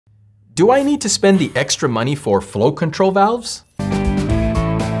Do I need to spend the extra money for flow control valves?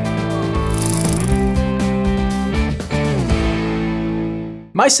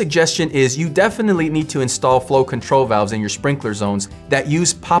 My suggestion is you definitely need to install flow control valves in your sprinkler zones that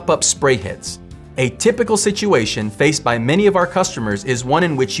use pop-up spray heads. A typical situation faced by many of our customers is one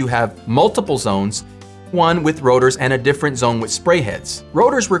in which you have multiple zones, one with rotors and a different zone with spray heads.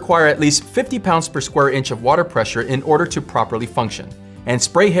 Rotors require at least 50 pounds per square inch of water pressure in order to properly function, and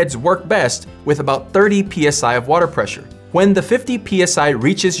spray heads work best with about 30 psi of water pressure. When the 50 psi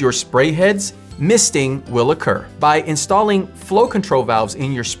reaches your spray heads, misting will occur. By installing flow control valves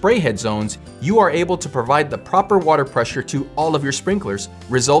in your spray head zones, you are able to provide the proper water pressure to all of your sprinklers,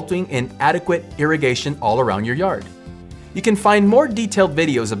 resulting in adequate irrigation all around your yard. You can find more detailed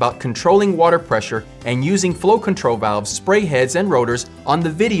videos about controlling water pressure and using flow control valves, spray heads, and rotors on the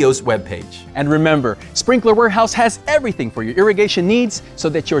video's webpage. And remember, Sprinkler Warehouse has everything for your irrigation needs so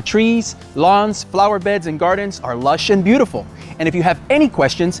that your trees, lawns, flower beds, and gardens are lush and beautiful. And if you have any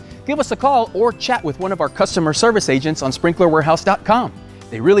questions, give us a call or chat with one of our customer service agents on sprinklerwarehouse.com.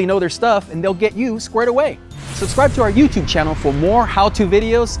 They really know their stuff and they'll get you squared away. Subscribe to our YouTube channel for more how-to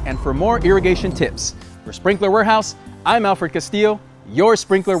videos and for more irrigation tips. For Sprinkler Warehouse, I'm Alfred Castillo, your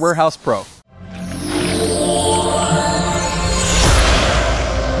Sprinkler Warehouse Pro.